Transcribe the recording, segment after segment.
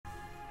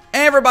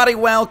Hey everybody,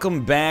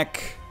 welcome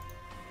back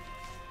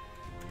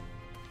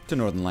to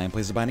Northernlion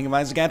Plays the Binding of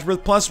Isaac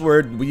Afterbirth. Plus,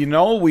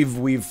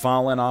 we've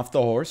fallen off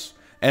the horse,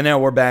 and now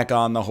we're back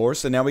on the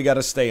horse, and now we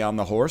gotta stay on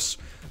the horse.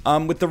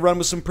 With the run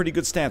with some pretty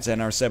good stats,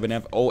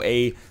 NR7F,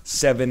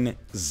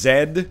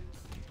 OA7Z.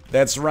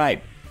 That's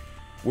right.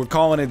 We're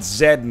calling it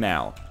Z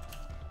now.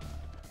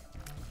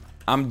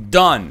 I'm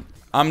done.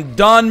 I'm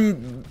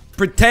done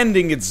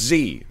pretending it's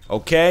Z,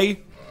 okay?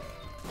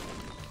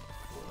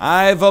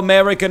 I've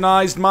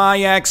Americanized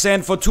my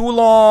accent for too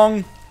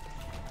long.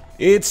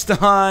 It's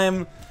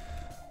time.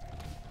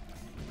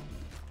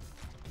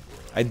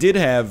 I did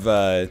have,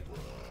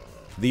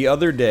 the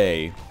other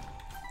day,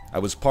 I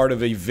was part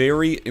of a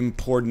very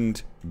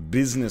important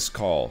business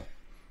call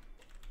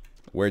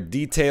where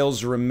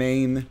details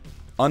remain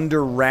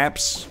under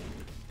wraps.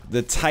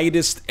 The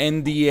tightest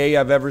NDA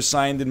I've ever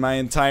signed in my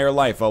entire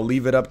life. I'll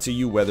leave it up to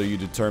you whether you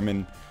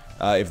determine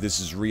if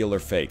this is real or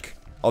fake.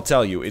 I'll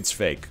tell you, it's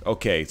fake.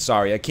 Okay,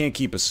 sorry, I can't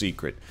keep a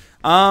secret.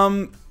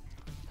 And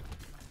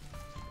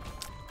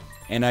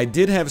I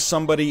did have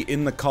somebody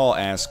in the call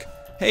ask,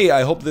 hey,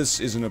 I hope this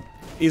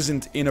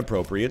isn't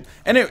inappropriate.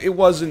 And it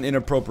wasn't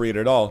inappropriate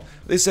at all.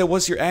 They said,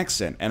 what's your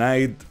accent? And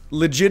I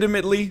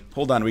legitimately...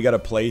 Hold on, we gotta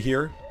play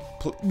here.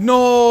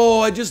 No,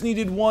 I just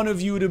needed one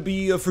of you to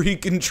be a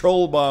freaking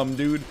troll bomb,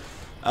 dude.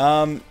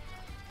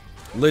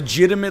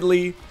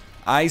 Legitimately,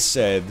 I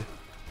said...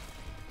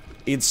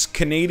 It's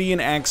Canadian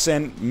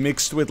accent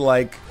mixed with,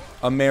 like,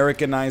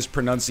 Americanized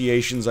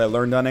pronunciations I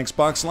learned on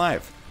Xbox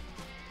Live.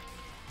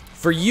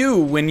 For you,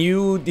 when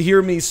you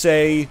hear me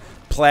say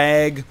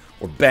plague,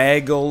 or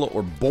bagel,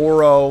 or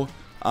boro,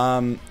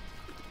 or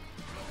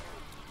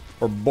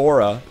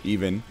bora,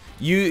 even,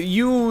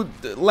 you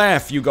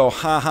laugh, you go,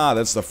 haha,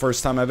 that's the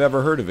first time I've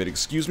ever heard of it.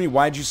 Excuse me,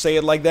 why'd you say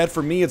it like that?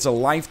 For me, it's a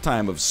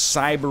lifetime of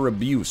cyber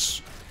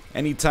abuse.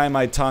 Anytime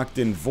I talked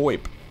in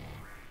VoIP.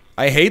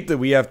 I hate that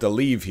we have to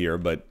leave here,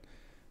 but...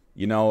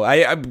 You know,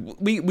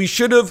 we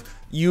should have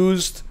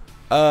used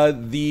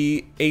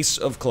the Ace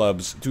of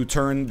Clubs to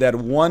turn that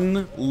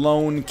one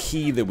lone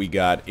key that we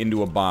got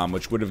into a bomb,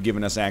 which would have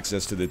given us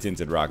access to the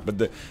Tinted Rock. But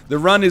the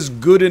run is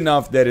good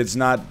enough that it's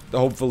not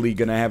hopefully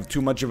going to have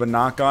too much of a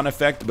knock-on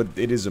effect, but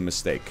it is a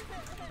mistake.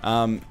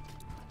 For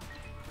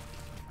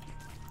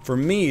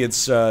me,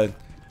 it's a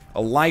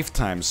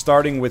lifetime,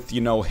 starting with,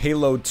 you know,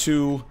 Halo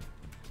 2,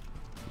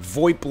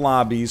 VoIP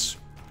lobbies,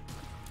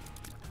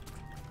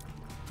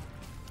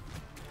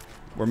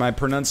 where my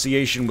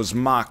pronunciation was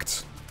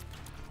mocked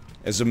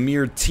as a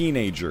mere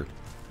teenager.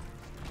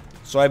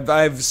 So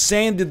I've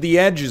sanded the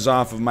edges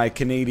off of my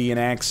Canadian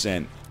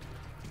accent.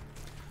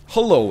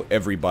 Hello,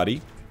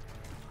 everybody.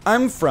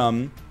 I'm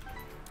from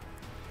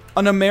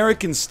an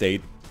American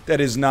state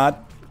that is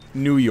not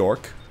New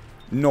York,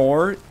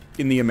 nor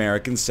in the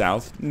American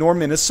South, nor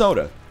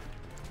Minnesota.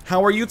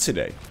 How are you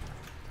today?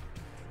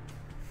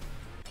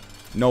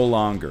 No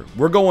longer.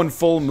 We're going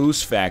full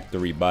Moose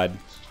Factory, bud.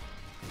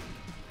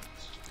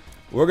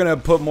 We're gonna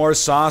put more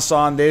sauce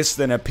on this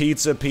than a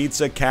pizza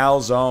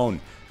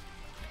calzone.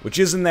 Which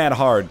isn't that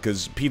hard,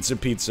 because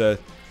pizza...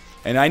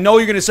 And I know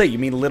you're gonna say, you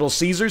mean Little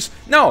Caesars?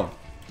 No!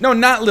 No,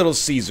 not Little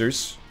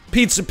Caesars.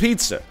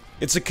 Pizza.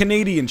 It's a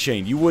Canadian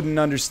chain. You wouldn't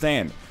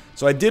understand.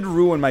 So I did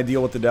ruin my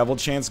deal with the devil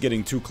chance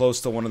getting too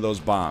close to one of those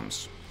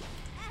bombs.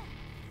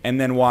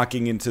 And then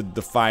walking into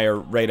the fire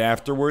right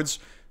afterwards.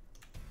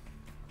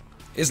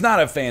 It's not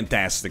a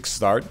fantastic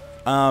start.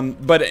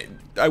 But...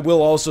 I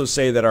will also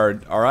say that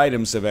our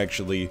items have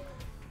actually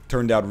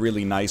turned out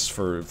really nice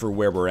for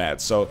where we're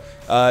at. So,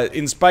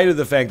 in spite of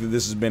the fact that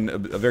this has been a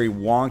very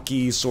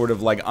wonky, sort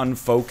of like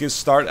unfocused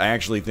start, I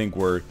actually think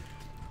we're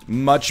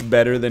much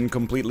better than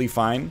completely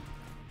fine.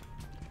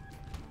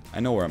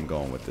 I know where I'm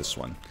going with this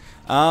one.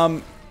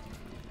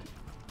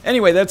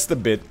 Anyway, that's the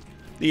bit.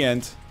 The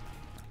end.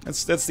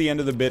 That's the end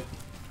of the bit.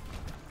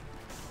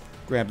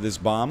 Grab this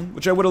bomb,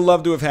 which I would have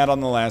loved to have had on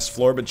the last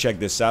floor, but check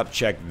this out.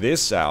 Check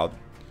this out.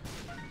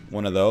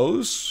 One of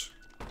those.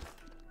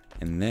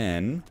 And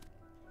then...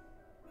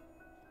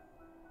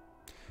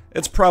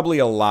 It's probably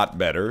a lot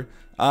better.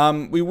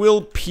 We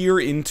will peer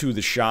into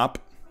the shop.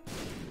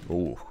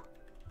 Ooh.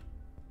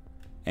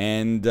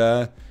 And,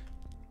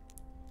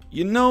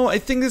 you know, I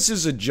think this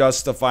is a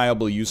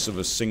justifiable use of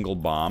a single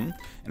bomb.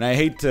 And I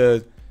hate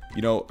to,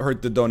 you know,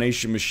 hurt the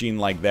donation machine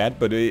like that,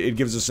 but it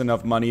gives us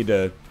enough money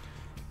to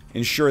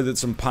ensure that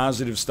some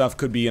positive stuff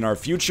could be in our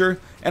future.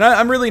 And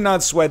I'm really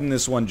not sweating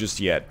this one just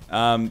yet.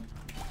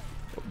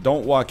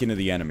 Don't walk into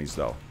the enemies,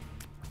 though.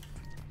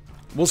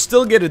 We'll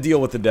still get a deal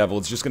with the devil.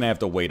 It's just gonna have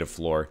to wait a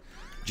floor.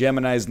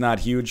 Gemini's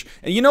not huge.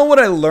 And you know what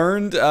I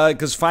learned?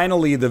 Because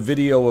finally the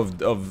video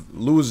of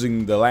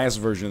losing the last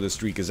version of the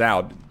streak is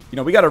out. You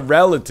know, we got a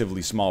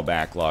relatively small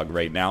backlog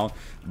right now,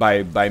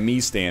 by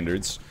me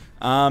standards.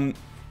 I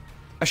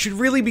should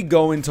really be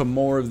going to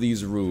more of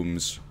these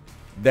rooms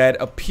that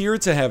appear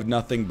to have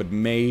nothing but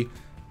may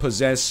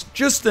possess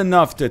just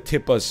enough to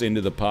tip us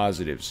into the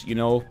positives, you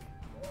know?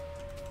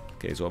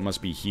 Okay, so it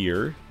must be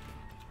here.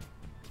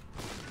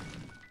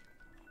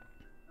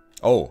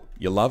 Oh,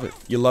 you love it.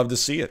 You love to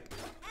see it.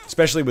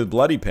 Especially with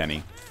Bloody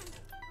Penny.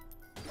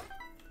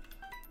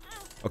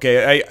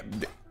 Okay,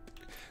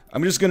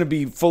 I'm just gonna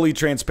be fully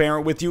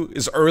transparent with you.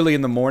 It's early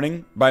in the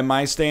morning by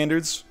my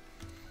standards.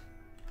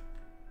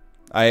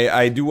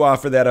 I do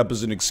offer that up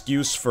as an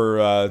excuse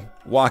for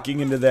walking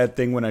into that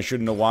thing when I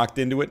shouldn't have walked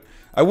into it.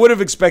 I would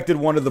have expected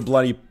one of the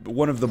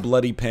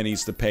bloody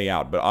pennies to pay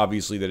out, but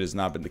obviously that has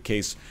not been the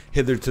case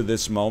hither to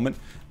this moment.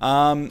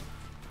 We'll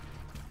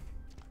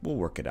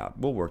work it out.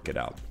 We'll work it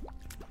out.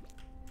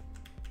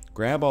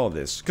 Grab all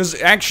this, because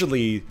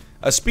actually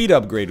a speed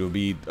upgrade would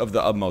be of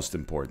the utmost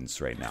importance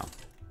right now.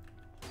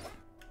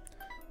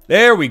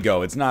 There we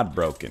go. It's not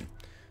broken.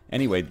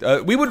 Anyway,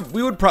 we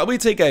would probably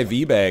take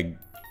IV bag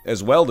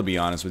as well, to be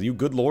honest with you.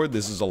 Good lord,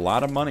 this is a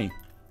lot of money.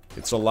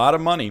 It's a lot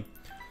of money.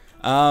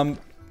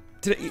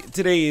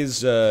 Today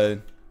is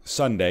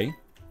Sunday.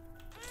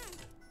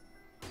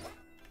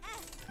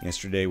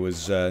 Yesterday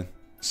was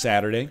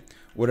Saturday.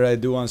 What did I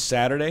do on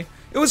Saturday?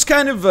 It was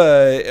kind of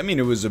I mean,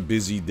 it was a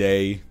busy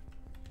day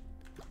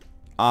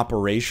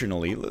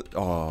operationally.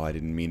 Oh, I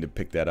didn't mean to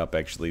pick that up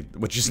actually,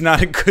 which is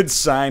not a good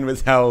sign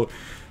with how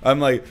I'm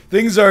like,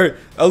 things are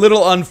a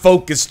little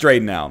unfocused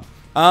right now.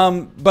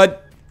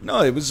 But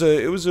no, it was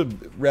a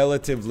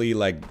relatively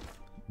like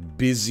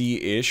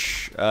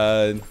busy-ish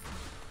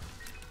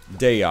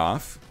day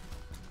off.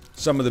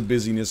 Some of the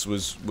busyness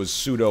was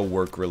pseudo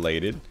work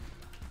related.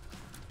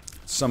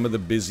 Some of the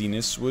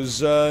busyness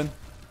was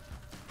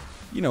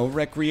you know,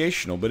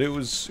 recreational, but it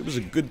was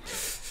a good,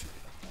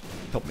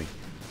 help me.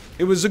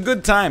 It was a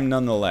good time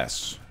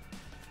nonetheless.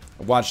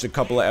 I watched a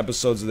couple of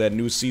episodes of that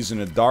new season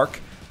of Dark.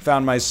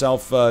 Found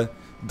myself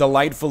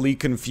delightfully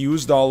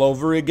confused all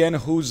over again.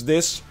 Who's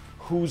this?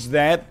 Who's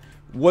that?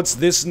 What's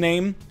this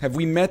name? Have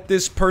we met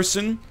this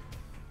person?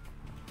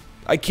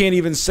 I can't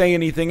even say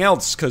anything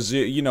else because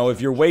you know,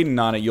 if you're waiting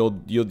on it,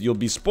 you'll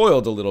be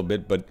spoiled a little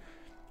bit. But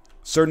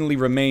certainly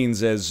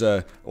remains as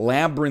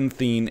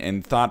labyrinthine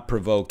and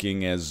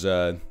thought-provoking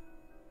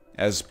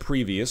as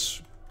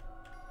previous.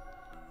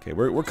 Okay,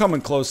 we're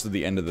coming close to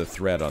the end of the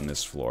thread on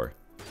this floor.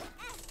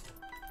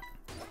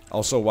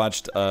 Also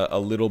watched a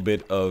little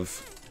bit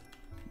of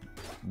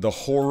the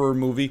horror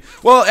movie.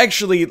 Well,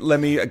 actually, let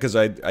me, because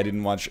I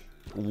didn't watch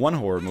one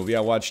horror movie.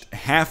 I watched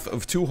half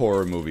of 2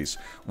 horror movies.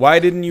 Why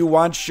didn't you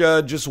watch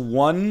just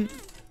one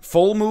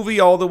full movie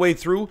all the way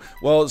through?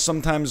 Well,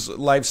 sometimes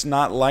life's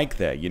not like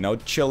that, you know?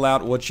 Chill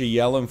out, what you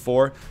yelling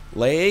for?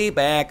 Lay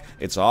back,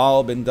 it's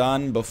all been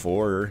done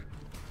before.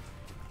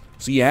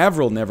 See,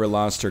 Avril never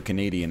lost her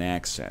Canadian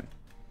accent.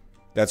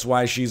 That's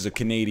why she's a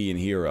Canadian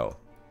hero.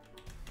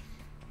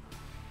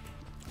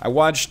 I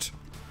watched,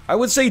 I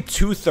would say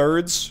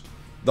 2/3,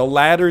 the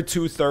latter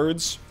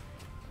 2/3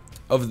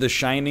 of The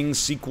Shining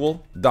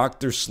sequel,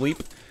 Dr.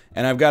 Sleep.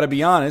 And I've got to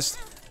be honest,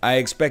 I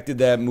expected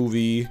that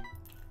movie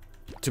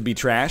to be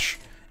trash.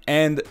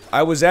 And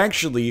I was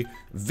actually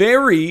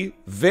very,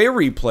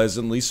 very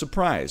pleasantly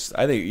surprised.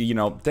 I think, you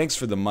know, thanks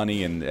for the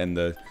money and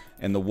the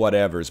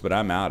whatevers, but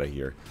I'm out of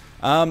here.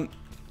 I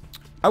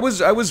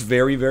was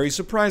very, very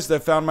surprised. I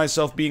found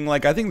myself being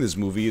like, I think this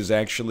movie is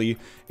actually,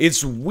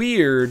 it's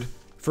weird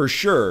for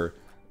sure.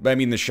 I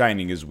mean, The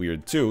Shining is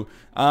weird too.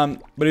 But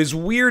it's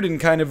weird in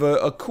kind of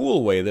a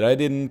cool way that I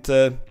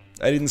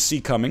didn't see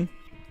coming.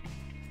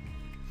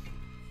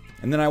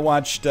 And then I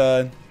watched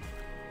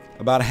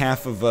about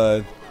half of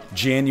a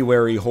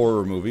January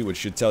horror movie, which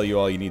should tell you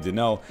all you need to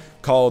know,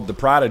 called The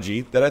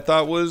Prodigy, that I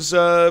thought was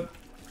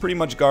pretty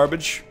much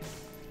garbage.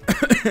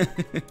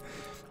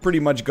 Pretty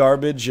much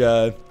garbage.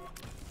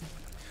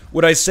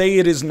 Would I say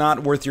it is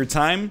not worth your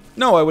time?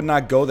 No, I would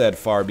not go that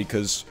far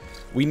because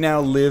we now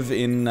live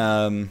in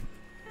a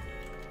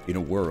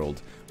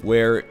world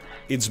where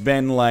it's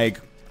been like,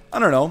 I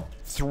don't know,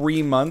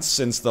 3 months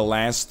since the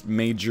last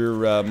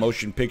major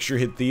motion picture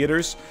hit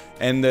theaters,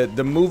 and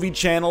the movie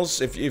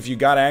channels, if you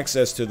got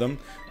access to them,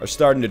 are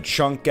starting to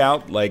chunk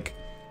out like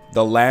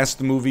the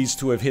last movies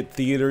to have hit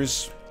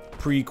theaters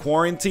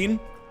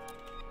pre-quarantine.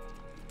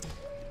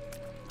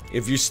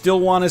 If you still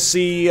want to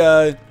see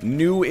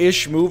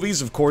new-ish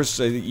movies, of course,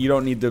 you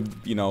don't need to,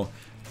 you know,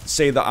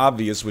 say the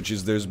obvious, which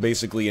is there's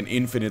basically an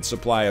infinite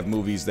supply of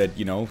movies that,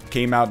 you know,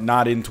 came out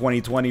not in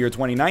 2020 or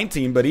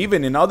 2019, but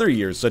even in other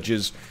years, such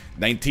as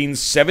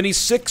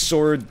 1976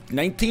 or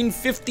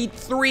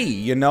 1953,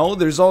 you know?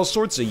 There's all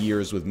sorts of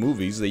years with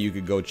movies that you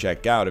could go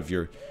check out if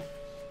you're,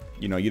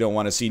 you know, you don't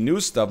want to see new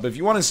stuff. But if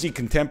you want to see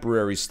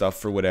contemporary stuff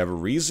for whatever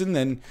reason,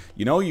 then,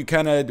 you know, you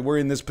kind of, we're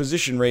in this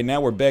position right now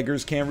where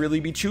beggars can't really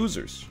be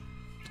choosers.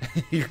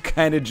 You're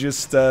kind of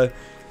just, I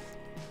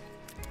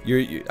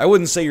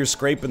wouldn't say you're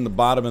scraping the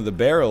bottom of the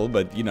barrel,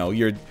 but, you know,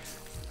 you're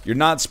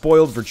not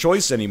spoiled for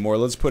choice anymore,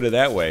 let's put it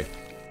that way.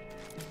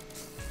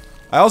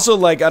 I also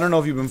like, I don't know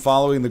if you've been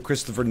following the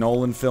Christopher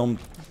Nolan film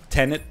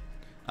Tenet.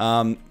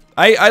 I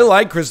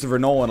like Christopher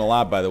Nolan a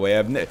lot, by the way.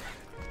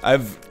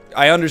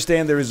 I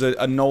understand there is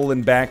a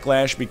Nolan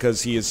backlash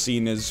because he is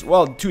seen as,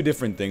 well, 2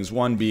 different things.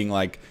 One being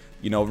like,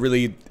 you know,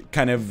 really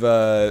kind of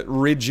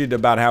rigid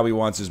about how he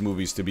wants his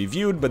movies to be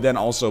viewed, but then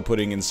also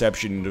putting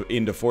Inception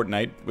into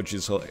Fortnite, which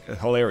is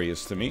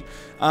hilarious to me.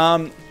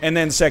 And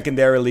then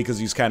secondarily, because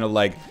he's kind of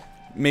like,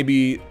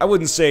 maybe, I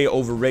wouldn't say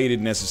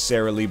overrated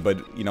necessarily,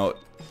 but, you know,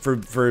 for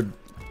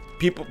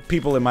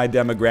people in my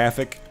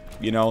demographic,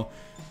 you know,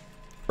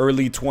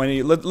 early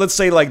 20, let's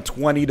say like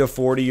 20 to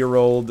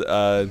 40-year-old,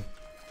 I'm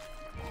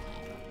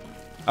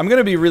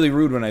gonna be really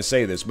rude when I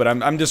say this, but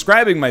I'm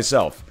describing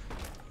myself.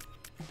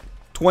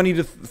 20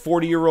 to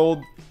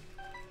 40-year-old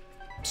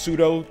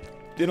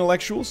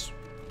pseudo-intellectuals?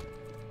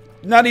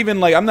 Not even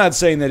like, I'm not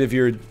saying that if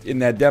you're in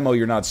that demo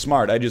you're not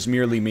smart. I just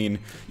merely mean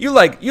you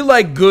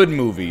like good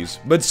movies,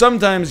 but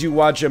sometimes you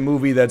watch a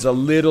movie that's a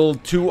little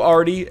too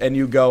arty and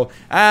you go,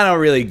 I don't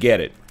really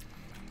get it.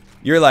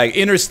 You're like,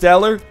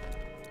 Interstellar,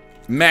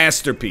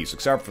 masterpiece,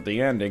 except for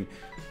the ending.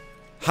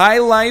 High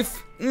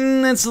Life,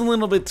 that's a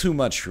little bit too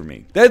much for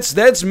me.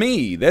 That's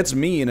me. That's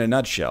me in a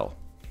nutshell.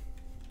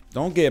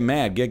 Don't get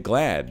mad, get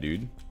glad,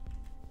 dude.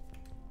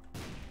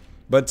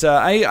 But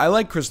I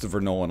like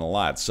Christopher Nolan a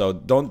lot, so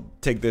don't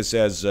take this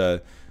as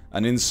an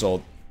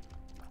insult.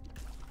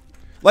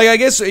 Like, I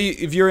guess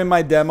if you're in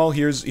my demo,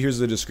 here's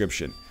the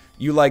description.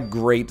 You like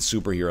great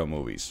superhero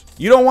movies.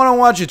 You don't want to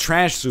watch a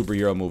trash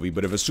superhero movie,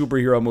 but if a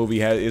superhero movie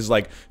is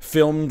like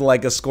filmed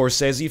like a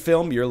Scorsese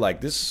film, you're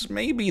like, this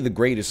may be the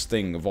greatest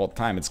thing of all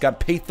time. It's got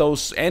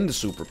pathos and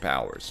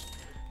superpowers.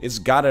 It's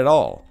got it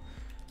all.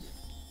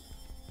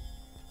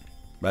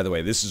 By the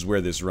way, this is where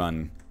this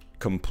run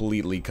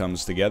completely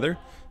comes together.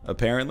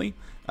 Apparently,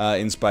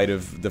 in spite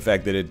of the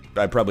fact that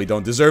I probably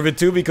don't deserve it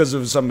to because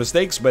of some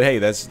mistakes, but hey,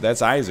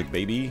 that's Isaac,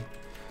 baby.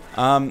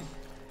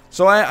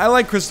 So I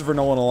like Christopher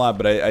Nolan a lot,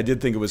 but I did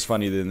think it was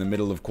funny that in the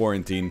middle of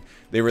quarantine,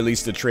 they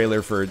released a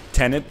trailer for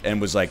Tenet and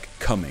was like,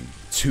 coming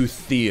to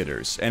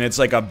theaters. And it's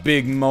like a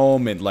big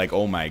moment, like,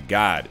 oh my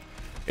god.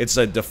 It's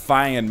a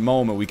defiant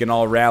moment we can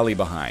all rally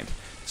behind.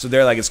 So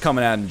they're like, it's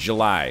coming out in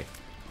July.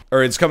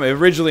 Or it's coming,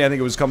 originally I think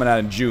it was coming out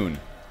in June.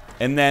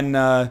 And then,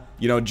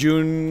 you know,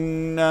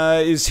 June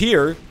is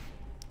here,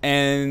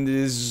 and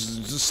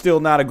is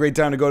still not a great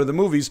time to go to the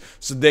movies,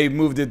 so they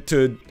moved it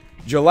to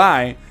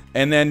July,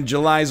 and then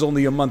July's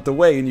only a month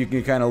away, and you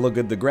can kind of look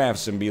at the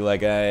graphs and be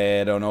like,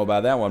 I don't know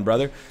about that one,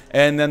 brother.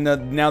 And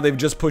then now they've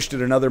just pushed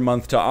it another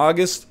month to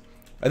August.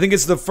 I think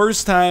it's the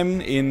first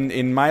time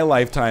in my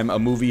lifetime a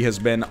movie has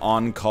been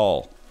on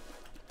call.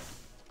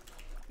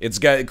 It's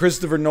got,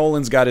 Christopher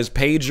Nolan's got his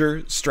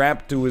pager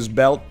strapped to his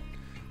belt,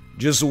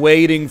 just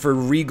waiting for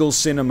Regal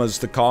Cinemas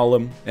to call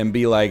him and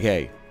be like,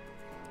 hey,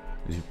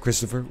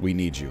 Christopher, we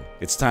need you.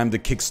 It's time to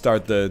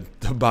kickstart the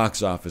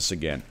box office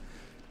again.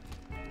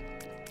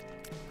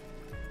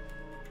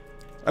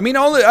 I mean,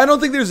 I don't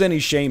think there's any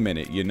shame in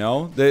it, you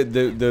know?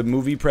 The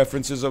movie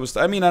preferences,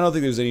 I mean, I don't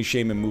think there's any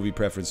shame in movie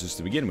preferences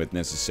to begin with,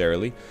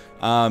 necessarily.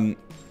 But,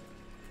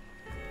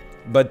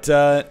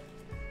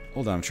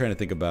 hold on, I'm trying to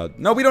think about...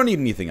 No, we don't need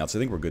anything else. I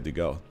think we're good to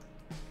go.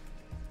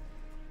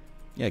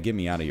 Yeah, get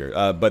me out of here.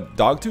 But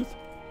Dogtooth?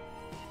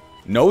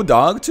 No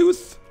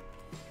Dogtooth?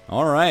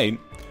 Alright.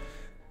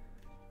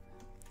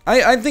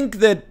 I think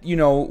that, you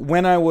know,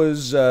 when I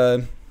was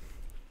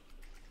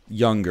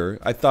younger,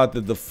 I thought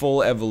that the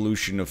full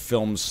evolution of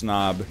film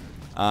snob,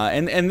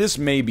 and this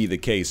may be the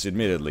case,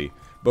 admittedly,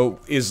 but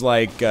is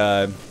like,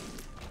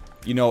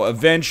 you know,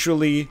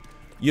 eventually...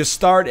 You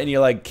start and you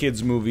like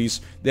kids' movies,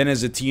 then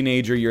as a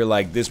teenager you're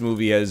like, this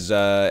movie has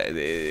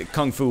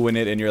kung fu in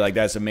it, and you're like,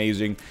 that's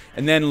amazing.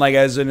 And then like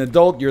as an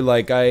adult you're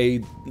like, I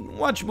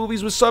watch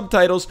movies with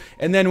subtitles,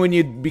 and then when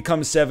you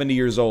become 70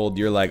 years old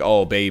you're like,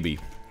 oh baby,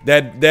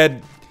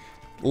 that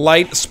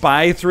light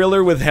spy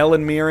thriller with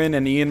Helen Mirren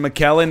and Ian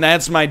McKellen,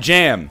 that's my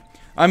jam.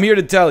 I'm here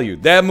to tell you,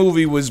 that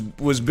movie was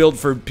built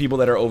for people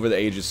that are over the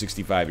age of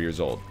 65 years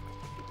old.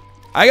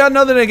 I got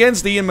nothing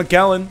against Ian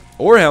McKellen,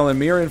 or Helen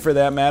Mirren for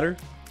that matter.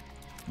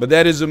 But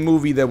that is a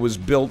movie that was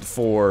built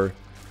for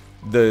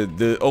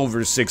the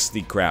over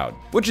 60 crowd,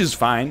 which is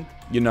fine,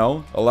 you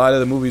know. A lot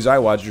of the movies I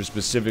watch are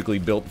specifically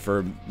built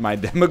for my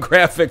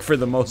demographic for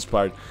the most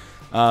part.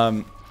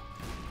 But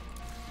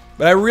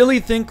I really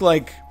think,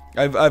 like,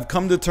 I've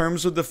come to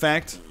terms with the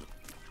fact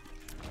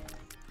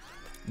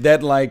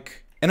that,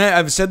 like, and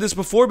I've said this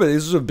before, but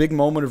this is a big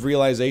moment of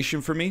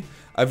realization for me.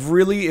 I've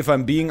really, if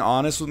I'm being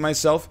honest with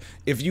myself,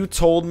 if you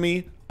told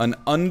me an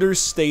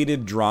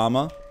understated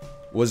drama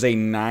was a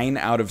 9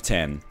 out of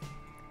 10,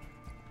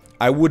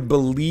 I would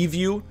believe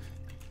you,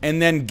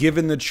 and then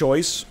given the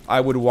choice,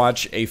 I would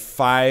watch a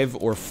 5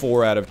 or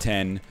 4 out of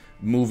 10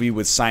 movie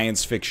with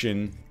science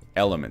fiction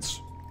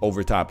elements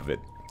over top of it.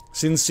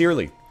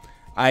 Sincerely.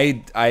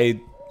 I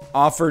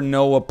offer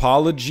no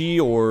apology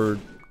or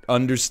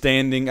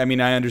understanding. I mean,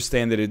 I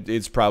understand that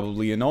it's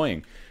probably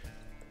annoying.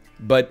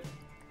 But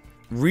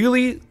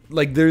really,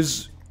 like,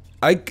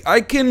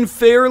 I can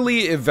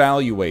fairly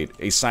evaluate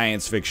a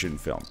science fiction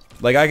film.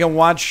 Like, I can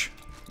watch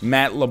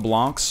Matt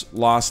LeBlanc's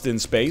Lost in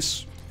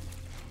Space.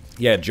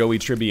 Yeah, Joey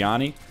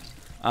Tribbiani.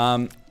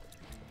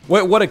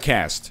 What a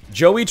cast.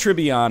 Joey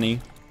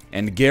Tribbiani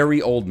and Gary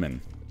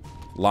Oldman.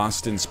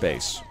 Lost in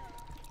Space.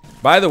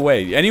 By the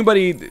way,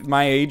 anybody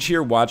my age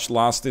here watch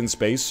Lost in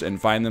Space and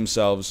find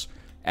themselves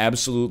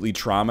absolutely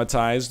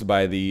traumatized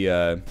by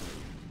the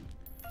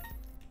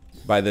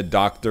by the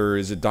Doctor,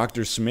 is it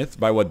Dr. Smith?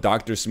 By what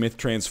Dr. Smith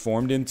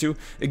transformed into.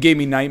 It gave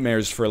me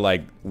nightmares for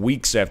like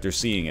weeks after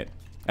seeing it.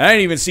 And I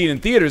didn't even see it in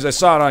theaters, I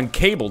saw it on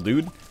cable,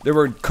 dude. There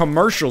were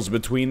commercials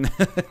between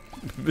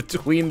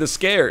between the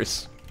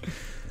scares.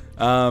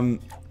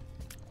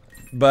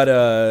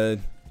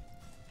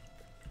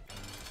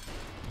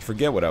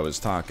 Forget what I was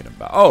talking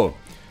about. Oh,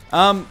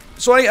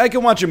 so I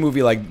can watch a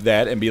movie like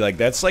that and be like,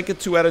 that's like a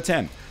 2 out of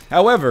 10.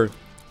 However,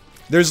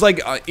 there's like,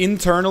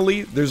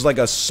 internally, there's like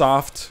a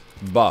soft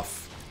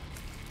buff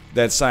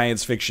that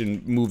science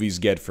fiction movies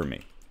get for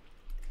me.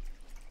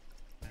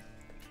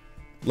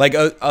 Like,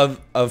 a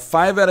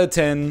 5 out of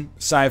 10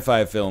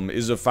 sci-fi film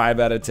is a 5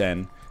 out of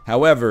 10.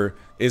 However,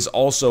 is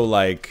also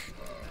like...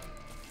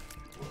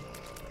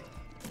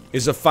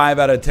 is a 5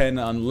 out of 10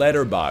 on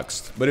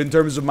Letterboxd. But in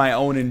terms of my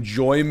own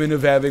enjoyment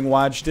of having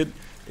watched it,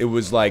 it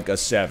was like a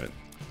 7.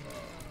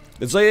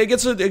 It's like, it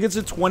gets a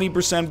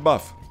 20%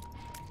 buff.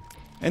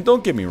 And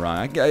don't get me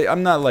wrong,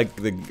 I'm not like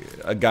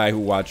a guy who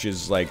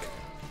watches like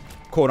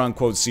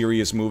quote-unquote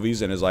serious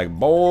movies and is like,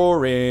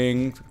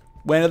 boring.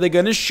 When are they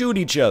gonna shoot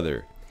each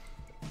other?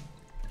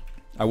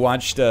 I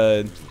watched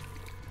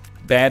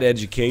Bad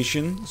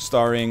Education,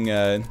 starring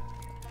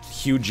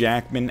Hugh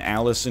Jackman,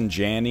 Allison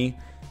Janney,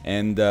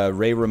 and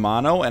Ray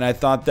Romano, and I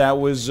thought that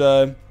was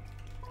a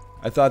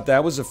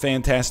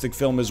fantastic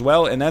film as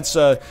well. And that's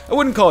I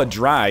wouldn't call it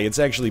dry. It's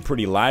actually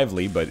pretty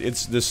lively, but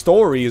the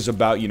story is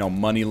about, you know,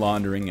 money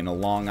laundering in a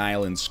Long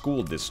Island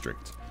school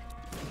district.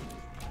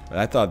 But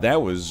I thought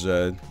that was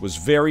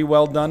very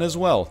well done as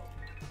well.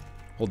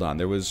 Hold on,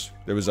 there was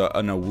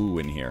an awoo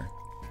in here.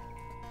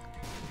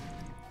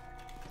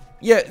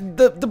 Yeah,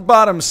 the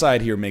bottom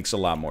side here makes a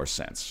lot more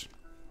sense.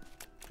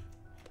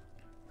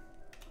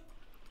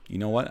 You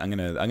know what? I'm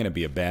gonna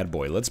be a bad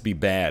boy. Let's be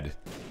bad.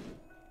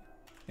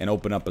 And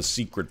open up a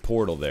secret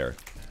portal there.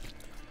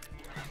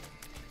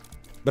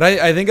 But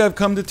I think I've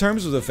come to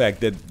terms with the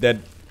fact that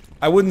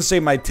I wouldn't say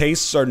my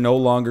tastes are no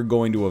longer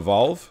going to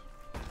evolve.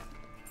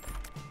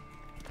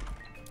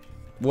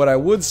 What I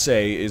would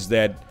say is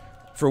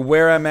that for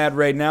where I'm at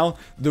right now,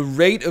 the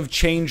rate of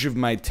change of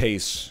my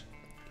tastes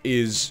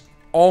is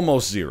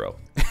almost 0.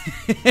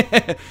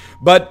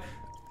 But,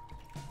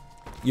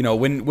 you know,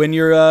 when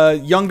you're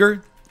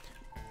younger,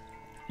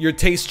 your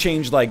tastes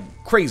change like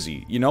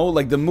crazy, you know?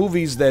 Like the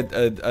movies that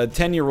a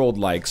 10-year-old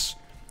likes,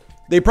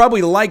 they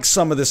probably like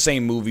some of the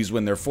same movies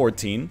when they're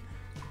 14,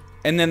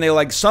 and then they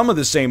like some of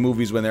the same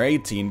movies when they're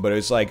 18, but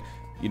it's like,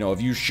 you know,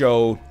 if you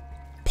show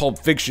Pulp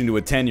Fiction to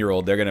a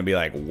 10-year-old, they're gonna be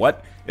like,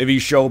 what? If you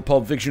show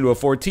Pulp Fiction to a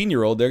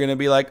 14-year-old, they're gonna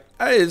be like,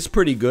 it's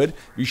pretty good.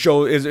 You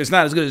show, it's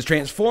not as good as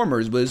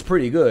Transformers, but it's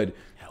pretty good.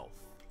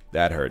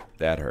 That hurt,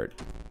 that hurt,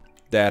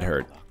 that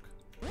hurt.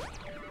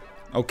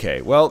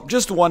 Okay, well,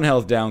 just 1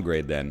 health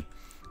downgrade then.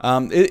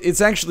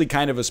 It's actually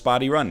kind of a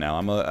spotty run now.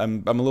 I'm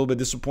a little bit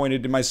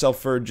disappointed in myself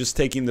for just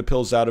taking the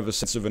pills out of a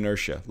sense of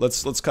inertia.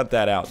 Let's cut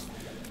that out.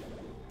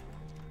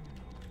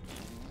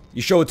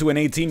 You show it to an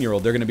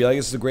 18-year-old, they're gonna be like,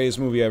 this is the greatest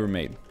movie ever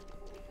made.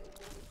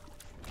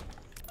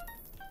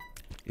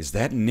 Is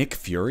that Nick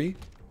Fury?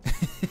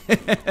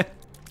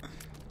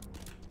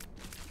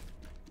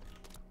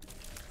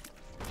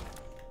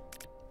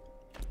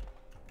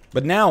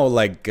 But now,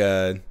 like,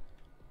 well,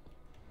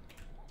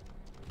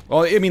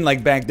 I mean,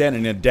 like, back then,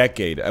 in a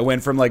decade, I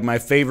went from, like, my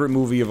favorite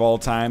movie of all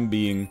time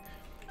being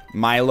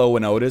Milo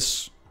and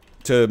Otis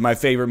to my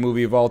favorite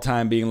movie of all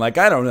time being, like,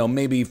 I don't know,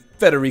 maybe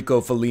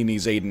Federico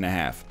Fellini's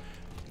 8.5.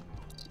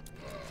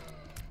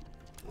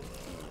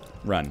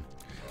 Run.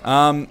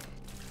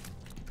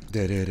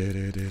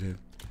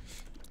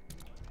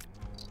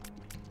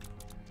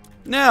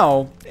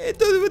 Now,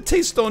 the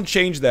tastes don't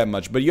change that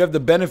much, but you have the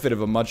benefit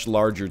of a much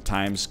larger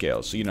time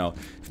scale. So, you know,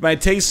 if my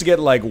tastes get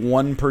like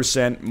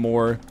 1%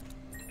 more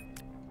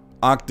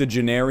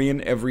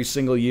octogenarian every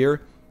single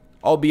year,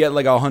 I'll be at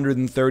like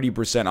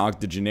 130%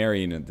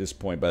 octogenarian at this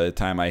point by the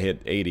time I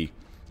hit 80.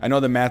 I know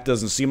the math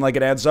doesn't seem like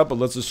it adds up, but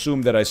let's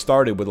assume that I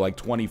started with like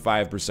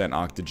 25%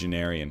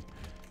 octogenarian.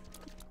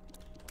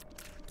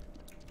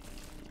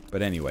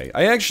 But anyway,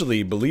 I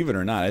actually, believe it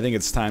or not, I think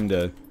it's time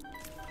to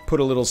put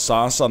a little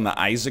sauce on the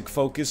Isaac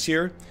focus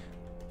here.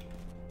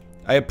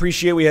 I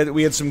appreciate we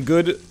had some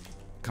good,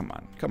 come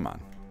on,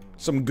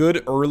 some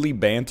good early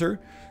banter,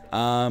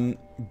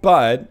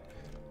 but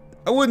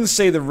I wouldn't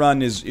say the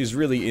run is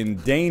really in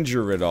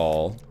danger at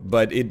all,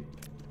 but it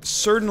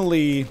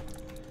certainly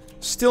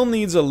still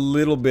needs a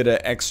little bit of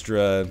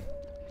extra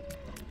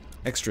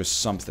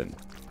something.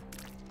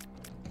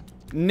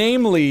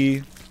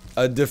 Namely,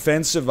 a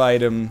defensive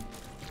item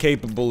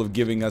capable of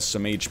giving us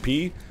some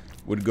HP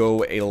would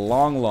go a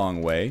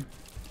long way.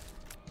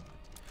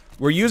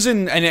 We're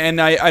using,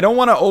 and I don't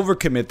want to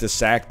overcommit to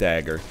Sack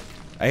Dagger.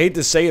 I hate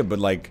to say it, but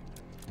like,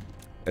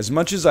 as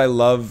much as I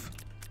love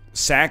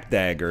Sack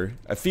Dagger,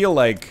 I feel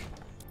like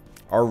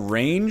our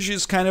range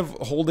is kind of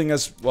holding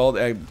us, well,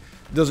 it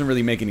doesn't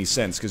really make any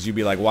sense, because you'd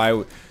be like, why?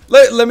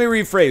 Let me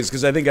rephrase,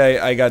 because I think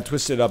I got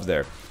twisted up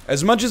there.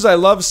 As much as I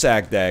love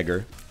Sack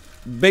Dagger,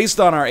 based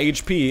on our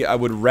HP, I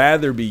would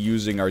rather be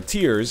using our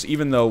tiers,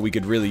 even though we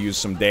could really use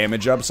some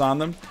damage ups on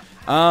them.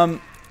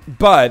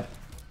 But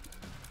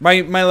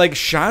my like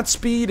shot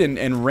speed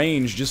and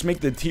range just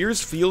make the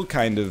tiers feel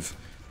kind of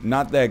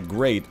not that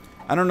great.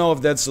 I don't know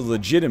if that's a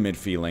legitimate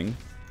feeling.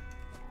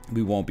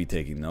 We won't be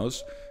taking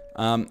those.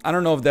 I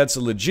don't know if that's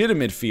a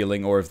legitimate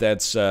feeling or if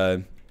that's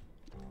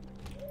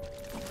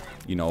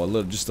you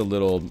know, just a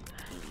little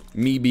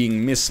me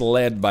being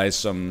misled by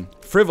some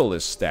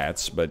frivolous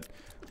stats, but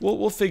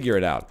we'll figure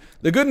it out.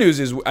 The good news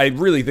is I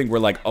really think we're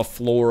like a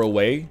floor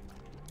away.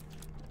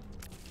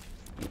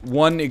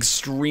 One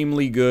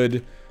extremely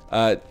good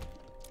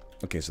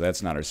okay, so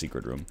that's not our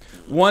secret room.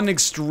 One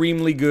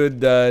extremely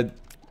good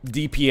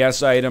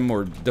DPS item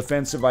or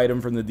defensive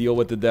item from the Deal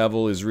with the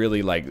Devil is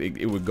really like,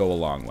 it would go a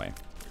long way.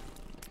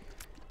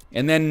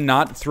 And then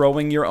not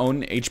throwing your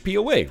own HP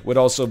away would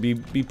also be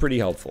pretty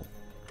helpful.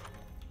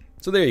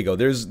 So there you go.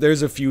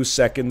 There's a few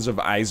seconds of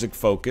Isaac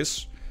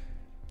focus.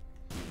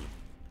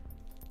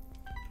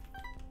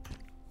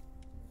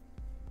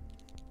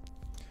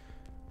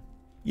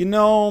 You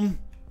know,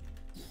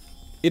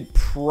 it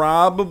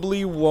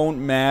probably won't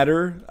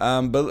matter,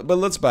 but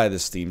let's buy the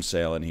Steam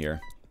sale in here.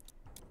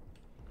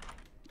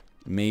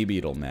 Maybe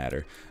it'll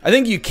matter. I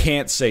think you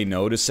can't say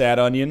no to Sad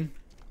Onion.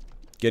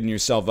 Getting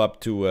yourself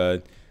up to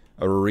a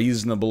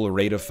reasonable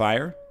rate of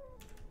fire.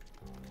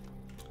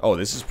 Oh,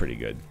 this is pretty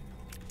good.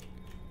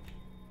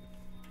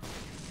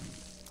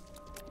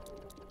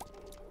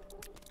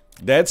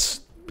 That's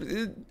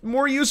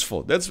more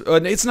useful. That's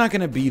it's not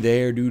gonna be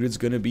there, dude. It's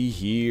gonna be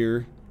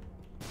here.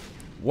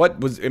 What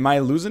was? Am I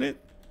losing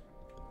it?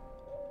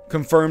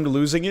 Confirmed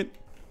losing it.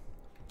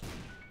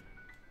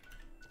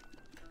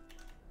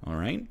 All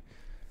right.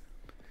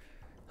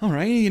 All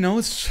right. You know,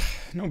 it's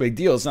no big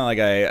deal. It's not like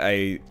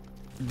I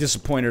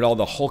disappointed all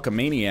the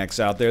Hulkamaniacs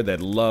out there that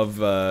love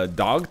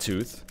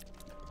Dogtooth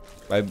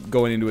by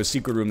going into a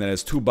secret room that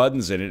has 2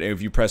 buttons in it, and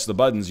if you press the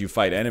buttons, you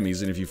fight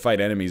enemies, and if you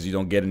fight enemies, you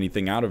don't get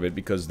anything out of it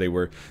because they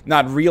were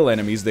not real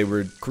enemies, they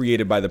were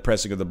created by the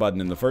pressing of the button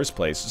in the first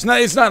place.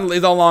 It's not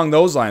along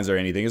those lines or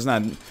anything. It's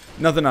not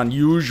nothing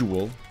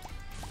unusual.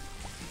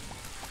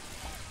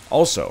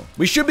 Also,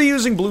 we should be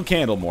using Blue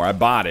Candle more. I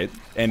bought it,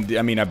 and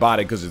I mean, I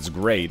bought it because it's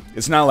great.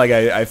 It's not like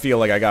I feel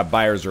like I got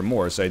buyer's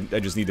remorse. I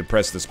just need to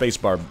press the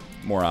spacebar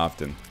more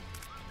often.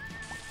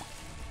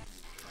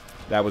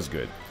 That was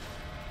good.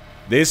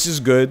 This is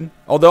good.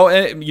 Although,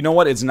 you know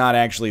what? It's not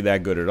actually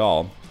that good at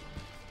all.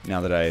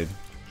 Now that I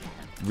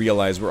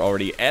realize we're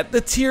already at the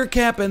tier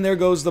cap, and there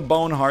goes the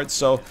Bone Heart.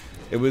 So,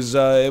 it was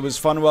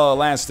fun while it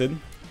lasted.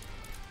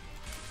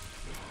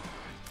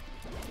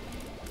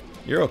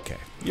 You're okay.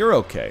 You're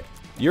okay.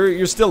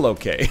 You're still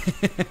okay.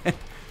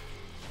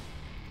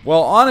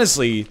 Well,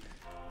 honestly,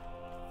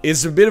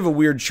 it's a bit of a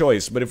weird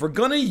choice, but if we're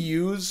gonna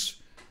use,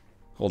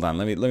 hold on,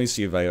 let me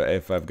see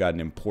if I've got an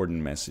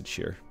important message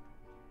here.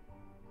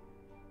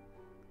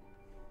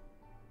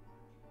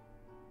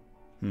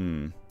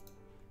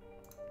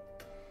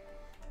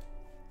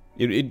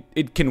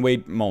 It can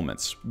wait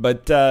moments,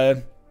 but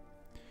I'm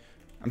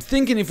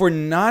thinking if we're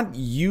not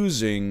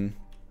using,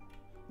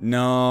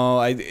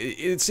 no,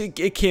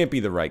 it can't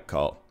be the right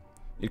call.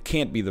 It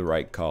can't be the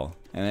right call.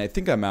 And I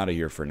think I'm out of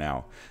here for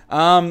now.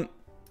 I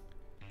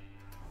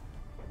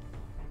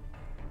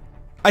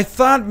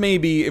thought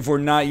maybe if we're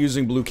not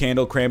using Blue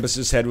Candle,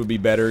 Krampus's head would be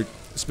better,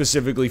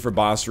 specifically for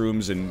boss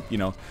rooms, and, you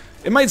know,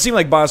 it might seem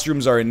like boss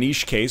rooms are a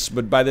niche case,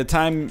 but by the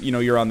time, you know,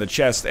 you're on the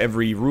chest,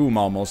 every room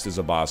almost is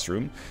a boss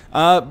room.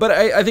 But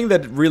I think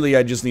that really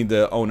I just need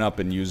to own up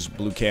and use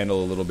Blue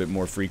Candle a little bit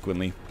more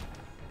frequently.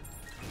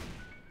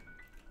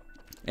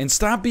 And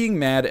stop being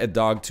mad at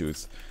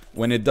Dogtooth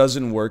when it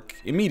doesn't work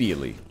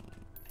immediately.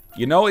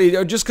 You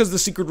know, just because the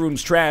secret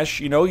room's trash,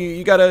 you know,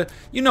 you gotta,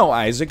 you know,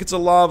 Isaac, it's a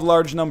law of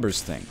large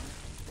numbers thing.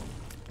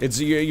 It's,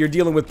 you're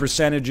dealing with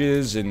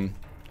percentages and,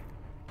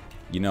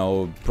 you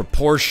know,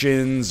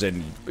 proportions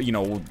and, you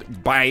know,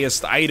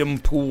 biased item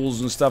pools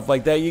and stuff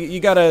like that.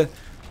 You gotta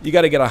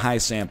get a high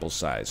sample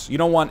size. You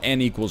don't want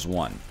n equals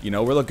 1. You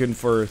know, we're looking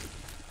for,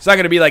 it's not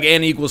gonna be like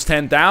n equals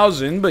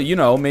 10,000, but, you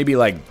know, maybe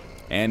like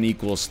n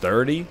equals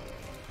 30.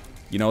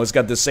 You know, it's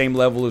got the same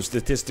level of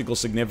statistical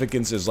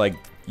significance as, like,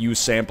 you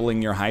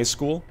sampling your high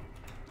school.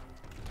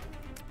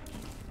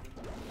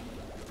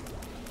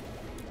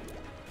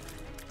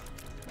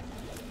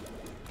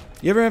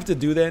 You ever have to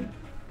do that?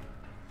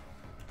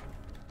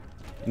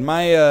 In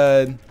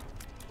my,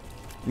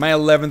 my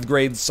 11th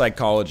grade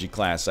psychology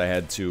class, I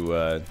had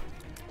to,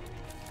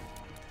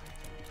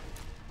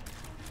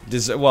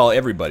 well,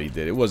 everybody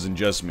did. It wasn't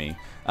just me.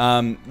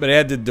 But I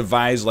had to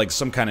devise, like,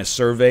 some kind of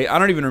survey. I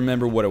don't even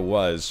remember what it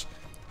was.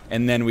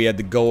 And then we had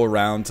to go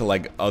around to,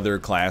 like, other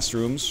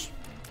classrooms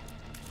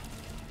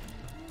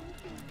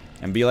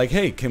and be like,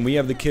 hey, can we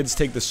have the kids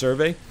take the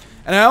survey?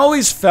 And I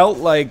always felt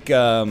like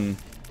I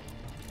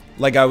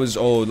was,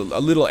 a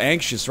little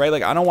anxious, right?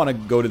 Like, I don't want to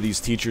go to these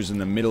teachers in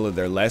the middle of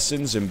their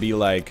lessons and be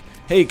like,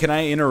 hey, can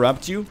I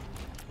interrupt you?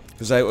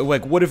 Because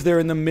like, what if they're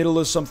in the middle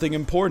of something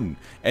important?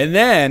 And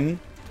then,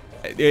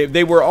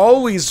 they were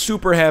always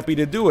super happy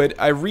to do it.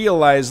 I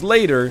realized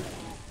later,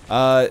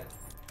 that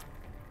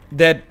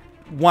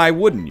why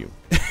wouldn't you?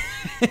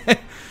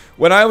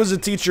 when I was a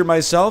teacher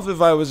myself,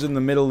 if I was in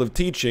the middle of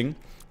teaching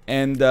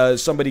and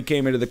somebody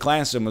came into the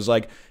class and was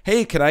like,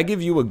 hey, can I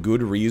give you a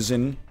good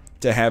reason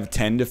to have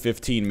 10 to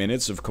 15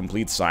 minutes of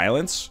complete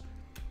silence?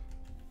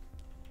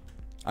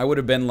 I would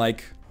have been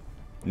like,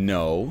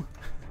 no.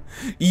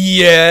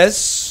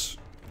 Yes.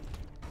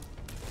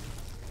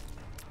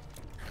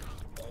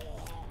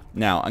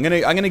 Now, I'm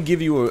gonna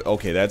give you a...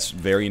 Okay, that's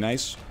very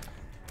nice.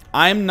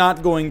 I'm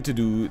not going to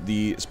do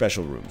the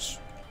special rooms,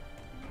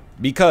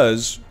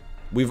 because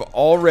we've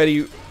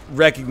already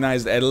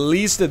recognized, at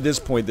least at this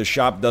point, the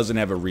shop doesn't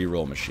have a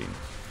reroll machine.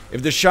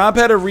 If the shop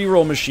had a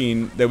reroll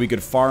machine that we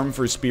could farm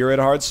for spirit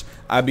hearts,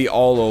 I'd be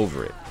all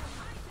over it.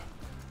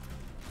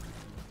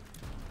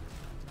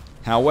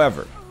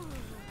 However,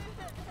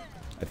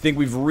 I think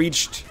we've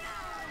reached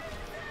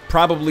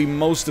probably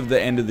most of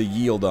the end of the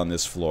yield on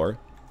this floor.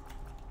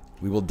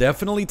 We will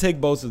definitely take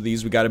both of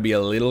these. We got to be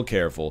a little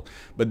careful.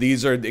 But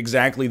these are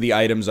exactly the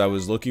items I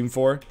was looking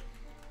for.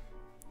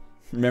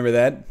 Remember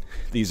that?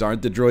 These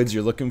aren't the droids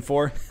you're looking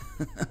for.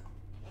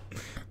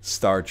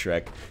 Star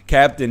Trek.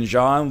 Captain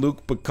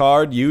Jean-Luc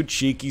Picard, you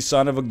cheeky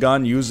son of a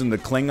gun, using the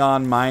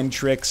Klingon mind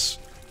tricks.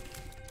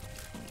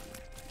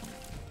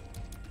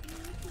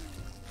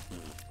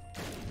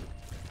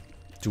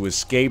 To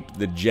escape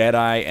the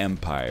Jedi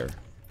Empire.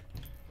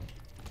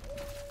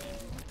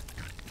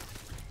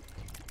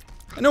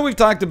 I know we've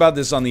talked about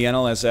this on the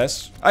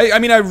NLSS. I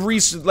mean, I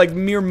recently, like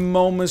mere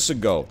moments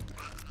ago,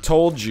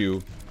 told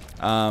you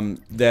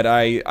that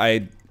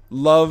I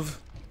love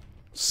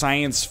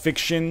science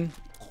fiction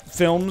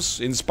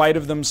films, in spite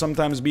of them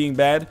sometimes being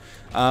bad.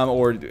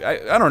 Or,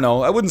 I don't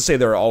know, I wouldn't say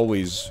they're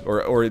always,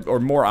 or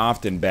more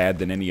often bad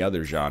than any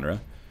other genre.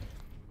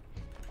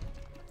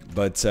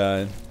 But,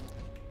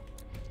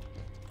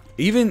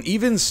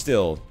 even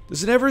still,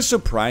 does it ever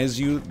surprise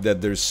you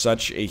that there's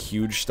such a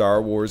huge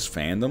Star Wars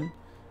fandom?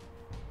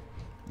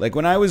 Like,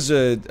 when I was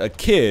a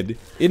kid,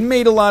 it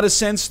made a lot of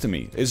sense to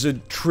me. It's a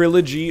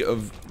trilogy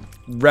of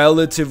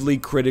relatively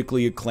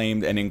critically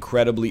acclaimed and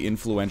incredibly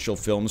influential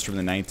films from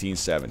the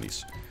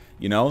 1970s.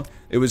 You know?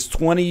 It was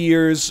 20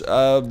 years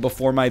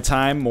before my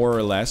time, more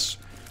or less.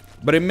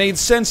 But it made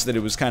sense that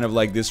it was kind of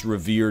like this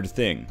revered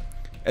thing.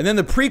 And then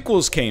the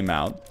prequels came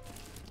out.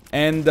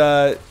 And,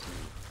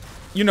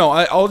 you know,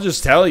 I'll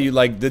just tell you,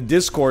 like, the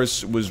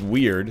discourse was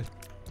weird.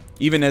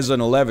 Even as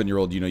an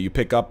 11-year-old, you know, you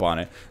pick up on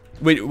it.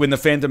 When The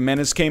Phantom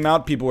Menace came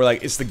out, people were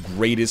like, it's the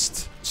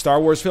greatest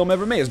Star Wars film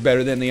ever made. It's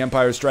better than The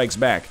Empire Strikes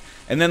Back.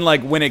 And then,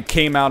 like, when it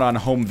came out on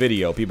home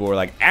video, people were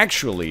like,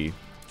 actually,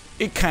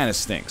 it kind of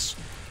stinks.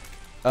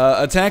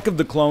 Attack of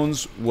the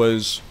Clones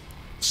was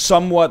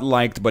somewhat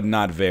liked, but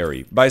not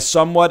very. By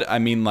somewhat, I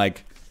mean,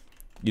 like,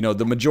 you know,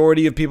 the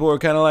majority of people were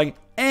kind of like,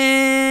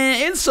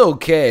 it's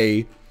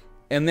okay.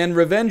 And then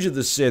Revenge of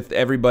the Sith,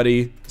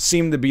 everybody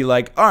seemed to be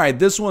like, alright,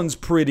 this one's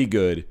pretty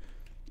good.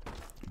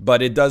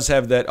 But it does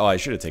have that... Oh, I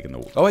should have taken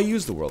the... Oh, I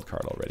used the world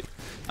card already.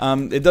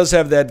 It does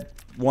have that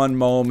one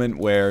moment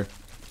where,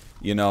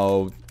 you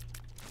know,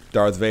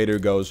 Darth Vader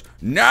goes,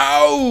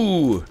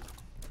 no!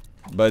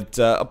 But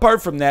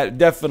apart from that,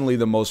 definitely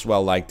the most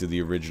well-liked of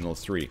the original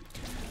three.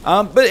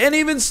 And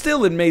even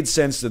still, it made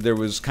sense that there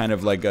was kind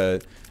of like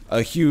a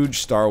huge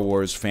Star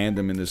Wars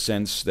fandom in the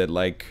sense that,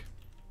 like...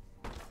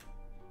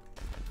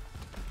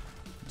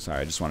 Sorry,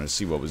 I just wanted to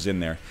see what was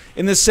in there.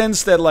 In the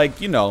sense that, like,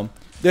 you know...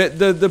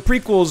 The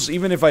prequels,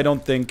 even if I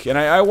don't think... And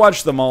I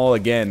watched them all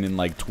again in,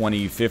 like,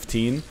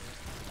 2015.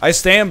 I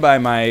stand by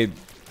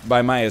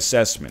my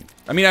assessment.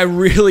 I mean, I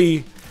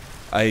really...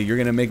 you're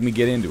gonna make me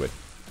get into it.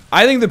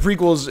 I think the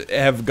prequels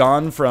have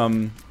gone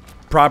from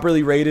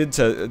properly rated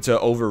to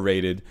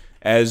overrated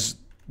as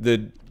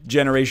the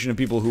generation of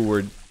people who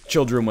were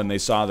children when they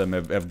saw them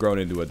have grown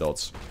into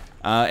adults.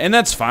 And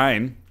that's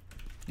fine.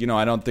 You know,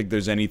 I don't think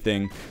there's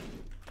anything...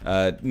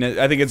 I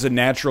think it's a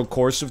natural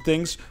course of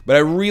things. But I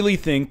really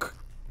think...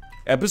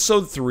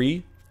 Episode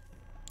 3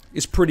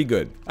 is pretty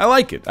good. I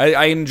like it.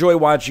 I enjoy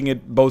watching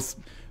it both,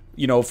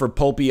 you know, for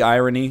pulpy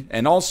irony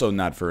and also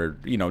not for,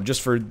 you know,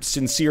 just for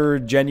sincere,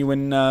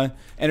 genuine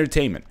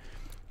entertainment.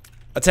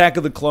 Attack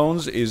of the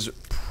Clones is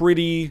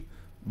pretty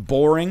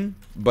boring,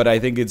 but I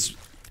think it's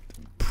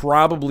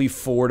probably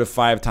 4 to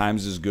 5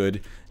 times as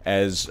good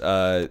as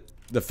The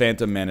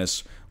Phantom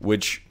Menace,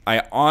 which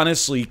I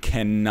honestly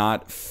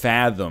cannot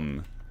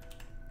fathom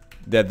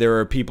that there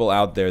are people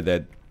out there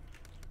that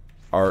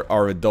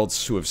are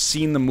adults who have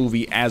seen the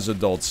movie as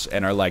adults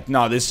and are like,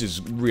 no, this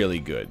is really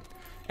good.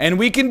 And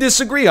we can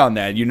disagree on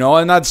that, you know?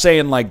 I'm not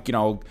saying, like, you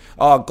know,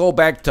 oh, go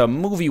back to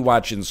movie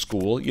watching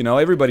school. You know,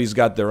 everybody's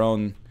got their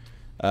own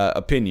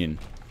opinion.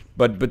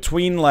 But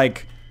between,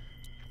 like,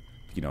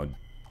 you know,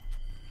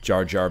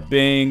 Jar Jar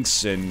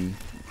Binks and,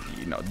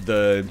 you know,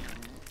 the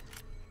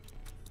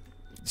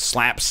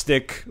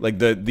slapstick, like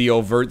the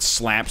overt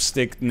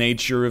slapstick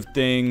nature of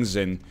things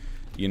and,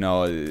 you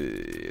know,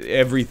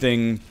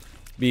 everything...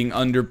 being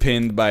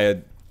underpinned by a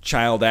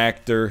child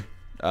actor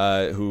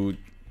who,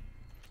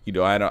 you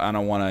know, I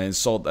don't want to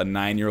insult a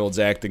 9-year-old's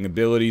acting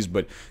abilities,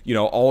 but, you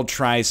know, all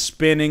try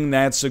spinning,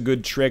 that's a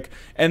good trick.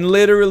 And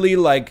literally,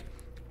 like,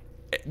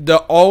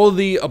 all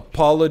the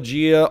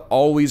apologia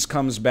always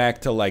comes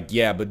back to like,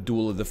 yeah, but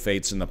Duel of the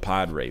Fates and the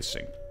pod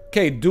racing.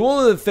 Okay,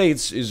 Duel of the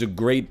Fates is a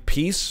great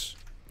piece,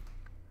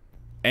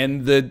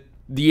 and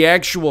the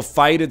actual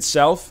fight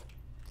itself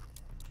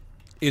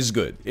is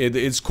good.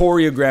 It's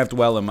choreographed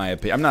well, in my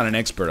opinion. I'm not an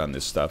expert on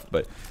this stuff,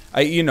 but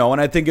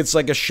and I think it's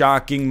like a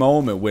shocking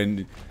moment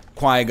when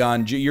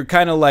Qui-Gon Jinn, you're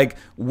kind of like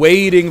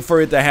waiting for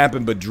it to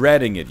happen, but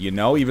dreading it,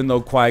 even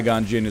though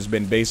Qui-Gon Jinn has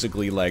been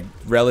basically like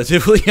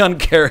relatively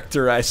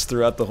uncharacterized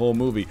throughout the whole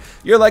movie.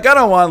 You're like, I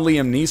don't want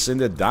Liam Neeson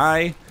to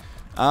die.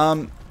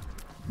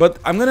 But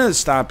I'm gonna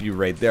stop you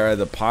right there.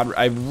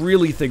 I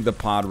really think the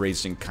pod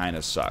racing kind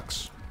of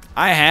sucks.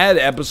 I had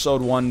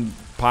Episode 1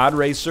 Pod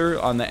Racer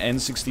on the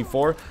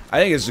N64. I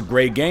think it's a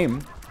great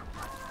game.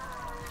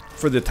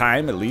 For the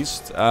time, at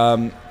least.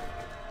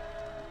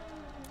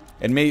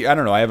 And maybe, I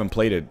don't know, I haven't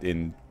played it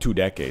in 2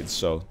 decades,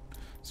 so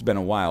it's been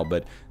a while.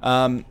 But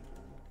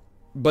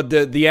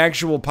the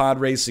actual pod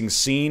racing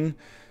scene,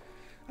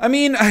 I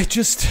mean,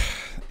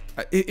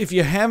 if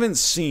you haven't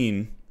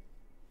seen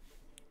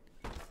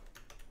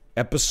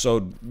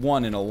Episode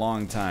 1 in a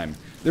long time,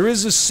 there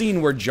is a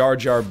scene where Jar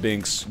Jar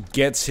Binks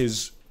gets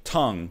his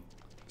tongue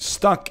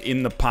stuck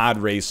in the pod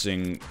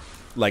racing,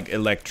 like,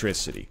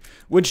 electricity.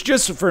 Which,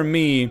 just for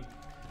me,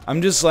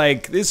 I'm just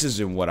like, this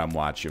isn't what I'm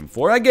watching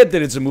for. I get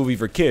that it's a movie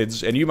for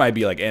kids, and you might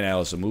be like,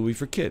 NL, it's a movie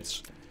for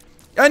kids.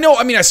 I know,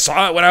 I mean, I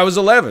saw it when I was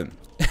 11.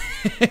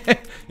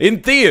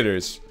 In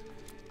theaters.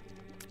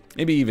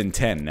 Maybe even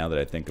 10, now that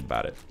I think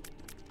about it.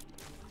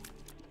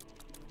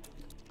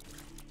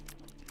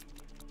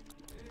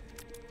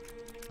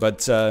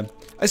 But,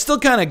 I still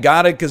kind of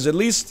got it, because at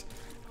least,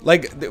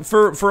 like,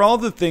 for all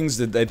the things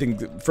that I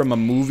think, from a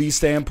movie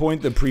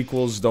standpoint, the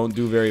prequels don't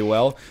do very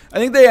well, I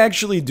think they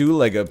actually do,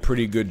 like, a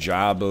pretty good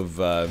job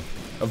of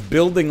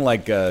building,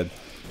 like, a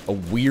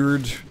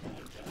weird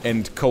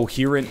and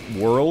coherent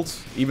world,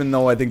 even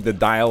though I think the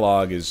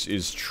dialogue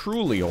is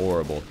truly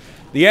horrible.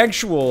 The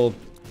actual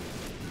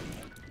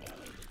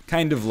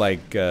kind of,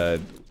 like,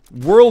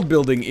 world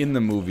building in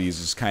the movies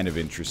is kind of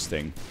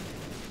interesting.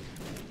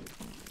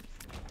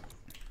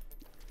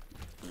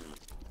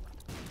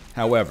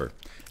 However,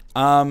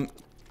 I'm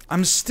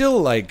still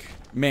like,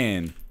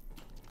 man,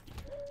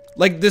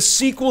 like, the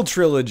sequel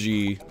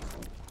trilogy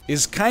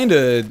is kind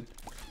of,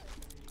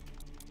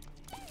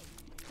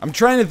 I'm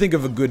trying to think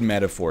of a good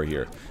metaphor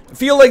here. I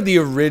feel like the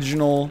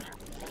original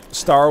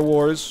Star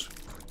Wars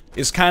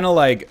is kind of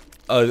like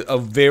a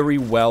very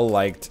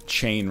well-liked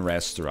chain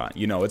restaurant.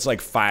 You know, it's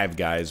like Five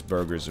Guys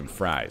burgers and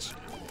fries.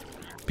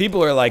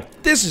 People are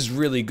like, this is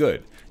really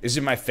good. Is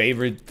it my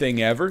favorite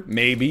thing ever?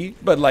 Maybe,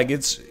 but like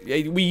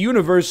we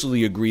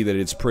universally agree that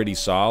it's pretty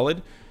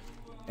solid.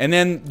 And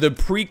then the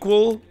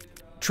prequel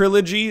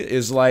trilogy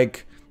is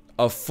like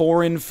a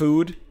foreign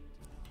food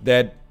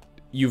that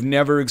you've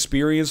never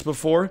experienced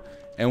before,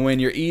 and when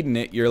you're eating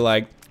it, you're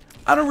like,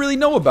 I don't really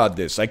know about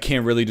this. I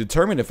can't really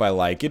determine if I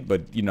like it,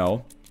 but you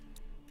know,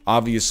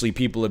 obviously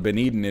people have been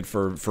eating it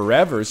for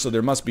forever, so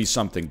there must be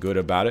something good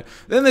about it.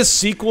 Then the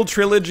sequel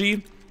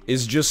trilogy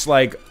is just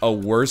like a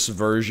worse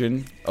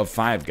version of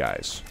Five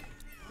Guys.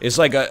 It's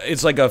like a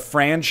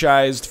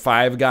franchised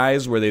Five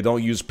Guys where they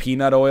don't use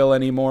peanut oil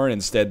anymore.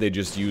 Instead, they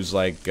just use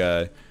like,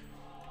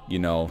 you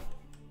know,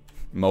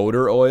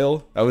 motor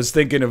oil. I was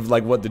thinking of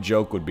like what the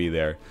joke would be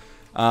there.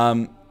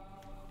 I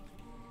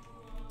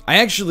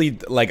actually,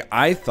 like,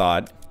 I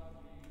thought,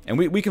 and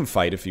we can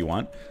fight if you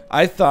want.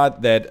 I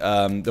thought that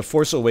The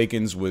Force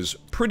Awakens was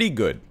pretty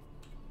good.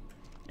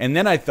 And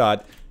then I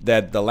thought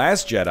that The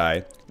Last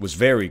Jedi was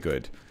very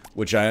good,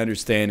 which I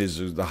understand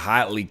is a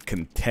hotly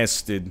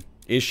contested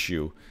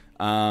issue.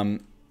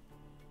 And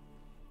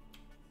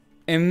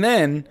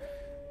then,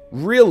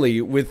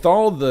 really, with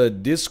all the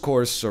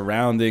discourse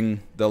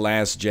surrounding The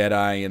Last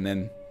Jedi and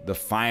then the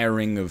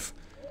firing of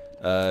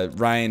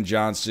Rian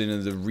Johnson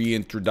and the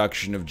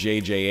reintroduction of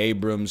J.J.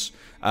 Abrams,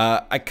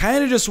 I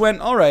kind of just went,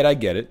 alright, I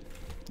get it.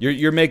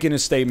 You're making a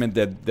statement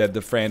that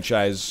the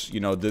franchise, you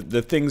know,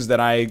 the things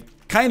that I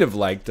kind of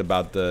liked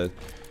about the...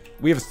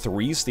 We have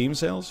 3 Steam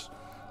sales?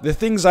 The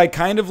things I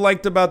kind of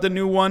liked about the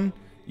new one,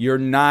 you're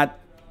not,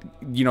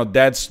 you know,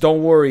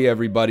 don't worry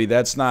everybody,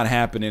 that's not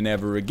happening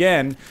ever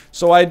again.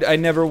 So I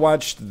never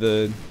watched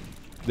the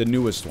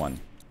newest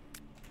one.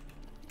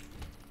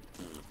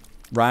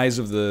 Rise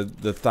of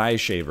the Thigh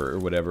Shaver, or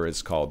whatever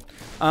it's called.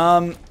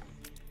 And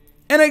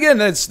again,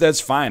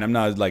 that's fine. I'm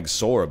not, like,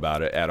 sore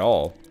about it at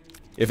all.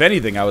 If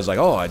anything, I was like,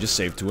 oh, I just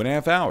saved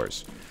 2.5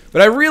 hours.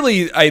 But I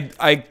really,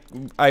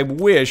 I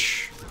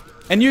wish,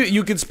 and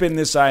you could spin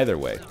this either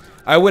way.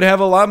 I would have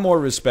a lot more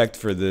respect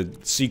for the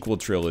sequel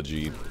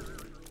trilogy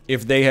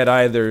if they had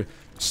either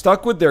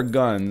stuck with their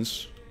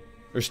guns,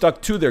 or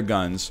stuck to their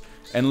guns,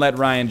 and let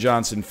Rian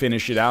Johnson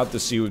finish it out to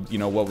see, you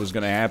know, what was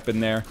going to happen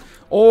there.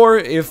 Or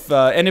if,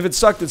 and if it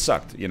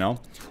sucked, you know.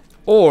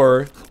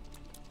 Or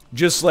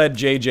just let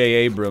J.J.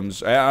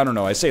 Abrams, I don't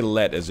know, I say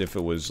let as if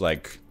it was,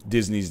 like,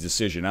 Disney's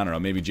decision. I don't know,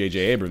 maybe J.J.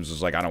 Abrams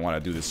was like, I don't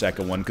want to do the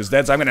second one, because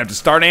I'm going to have to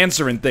start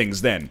answering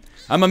things then.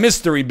 I'm a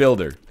mystery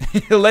builder.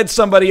 Let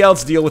somebody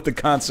else deal with the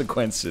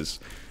consequences.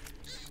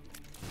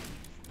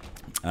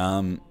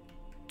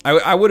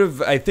 I would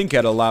have, I think,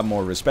 had a lot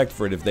more respect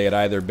for it if they had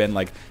either been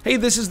like, hey,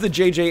 this is the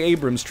J.J.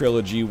 Abrams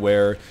trilogy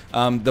where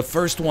the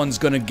first one's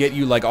gonna get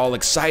you, like, all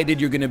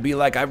excited. You're gonna be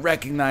like, I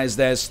recognize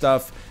that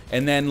stuff.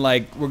 And then,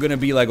 like, we're gonna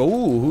be like,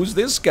 ooh, who's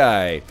this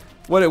guy?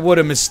 What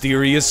a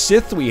mysterious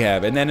Sith we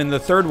have. And then in the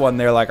third one,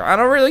 they're like, I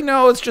don't really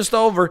know, it's just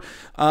over.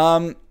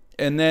 And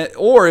then,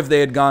 or if they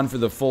had gone for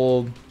the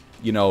full,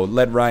 you know,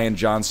 let Rian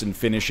Johnson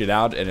finish it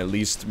out, and at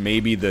least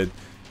maybe the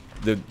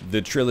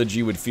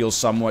trilogy would feel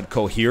somewhat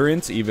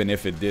coherent, even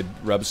if it did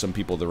rub some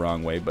people the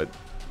wrong way. But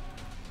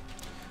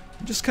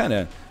I'm just kind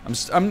of,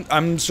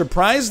 I'm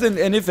surprised,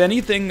 and if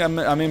anything,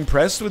 I'm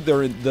impressed with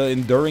the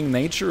enduring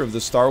nature of the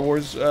Star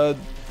Wars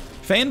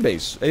fan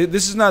base.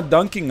 This is not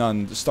dunking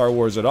on Star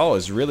Wars at all.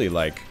 It's really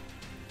like,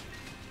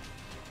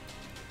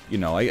 you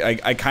know,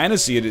 I kind of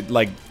see it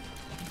like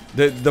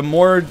the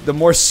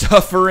more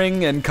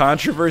suffering and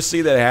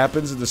controversy that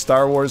happens in the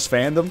Star Wars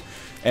fandom,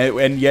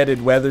 and yet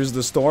it weathers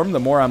the storm, the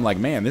more I'm like,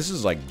 man, this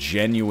is like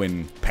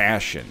genuine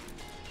passion.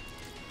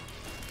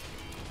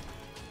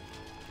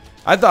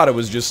 I thought it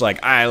was just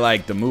like, I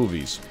like the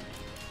movies.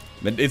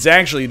 But it's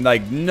actually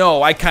like,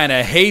 no, I kind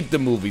of hate the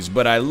movies,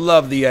 but I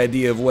love the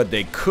idea of what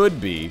they could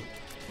be.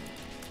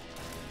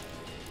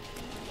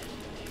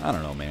 I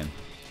don't know, man.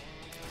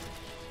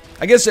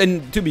 I guess,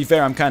 and to be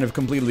fair, I'm kind of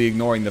completely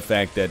ignoring the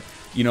fact that,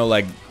 you know,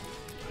 like,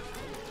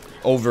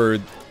 over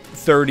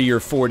 30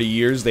 or 40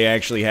 years, they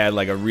actually had,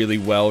 like, a really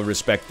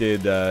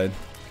well-respected,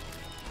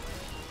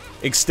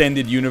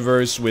 extended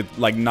universe with,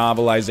 like,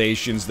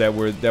 novelizations that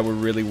were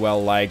really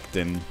well-liked,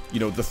 and,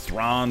 you know, the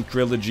Thrawn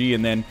trilogy,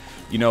 and then,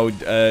 you know,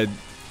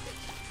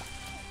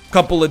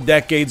 couple of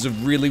decades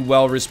of really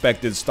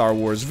well-respected Star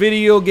Wars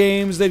video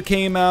games that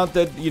came out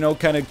that, you know,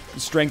 kind of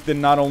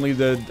strengthened not only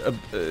the,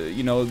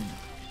 you know,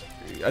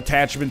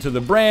 attachment to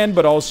the brand,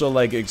 but also,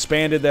 like,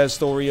 expanded that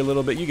story a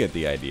little bit. You get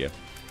the idea.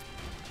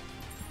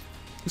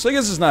 So I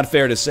guess it's not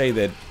fair to say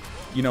that,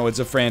 you know, it's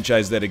a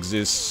franchise that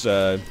exists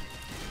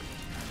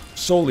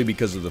solely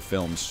because of the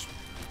films.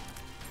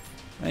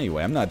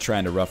 Anyway, I'm not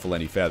trying to ruffle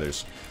any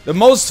feathers. The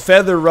most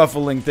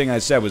feather-ruffling thing I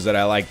said was that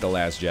I liked The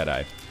Last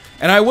Jedi.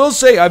 And I will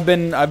say, I've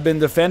been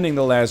defending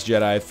The Last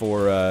Jedi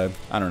for,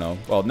 I don't know,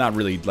 well, not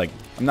really, like,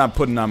 I'm not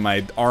putting on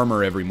my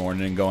armor every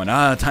morning and going,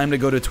 time to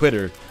go to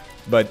Twitter.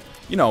 But,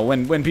 you know,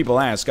 when people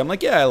ask, I'm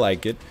like, yeah, I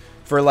like it.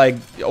 For, like,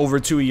 over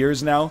 2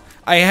 years now.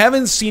 I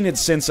haven't seen it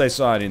since I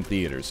saw it in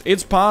theaters.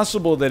 It's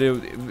possible that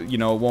it, you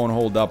know, won't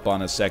hold up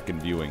on a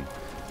second viewing.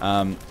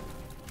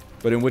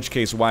 But in which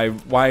case,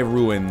 why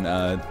ruin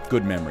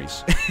good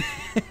memories?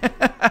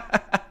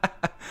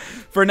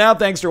 For now,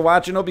 thanks for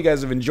watching. Hope you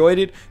guys have enjoyed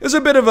it. It was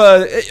a bit of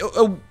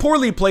a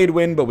poorly played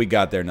win, but we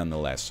got there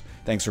nonetheless.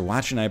 Thanks for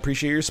watching. I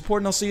appreciate your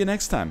support, and I'll see you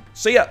next time.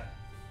 See ya!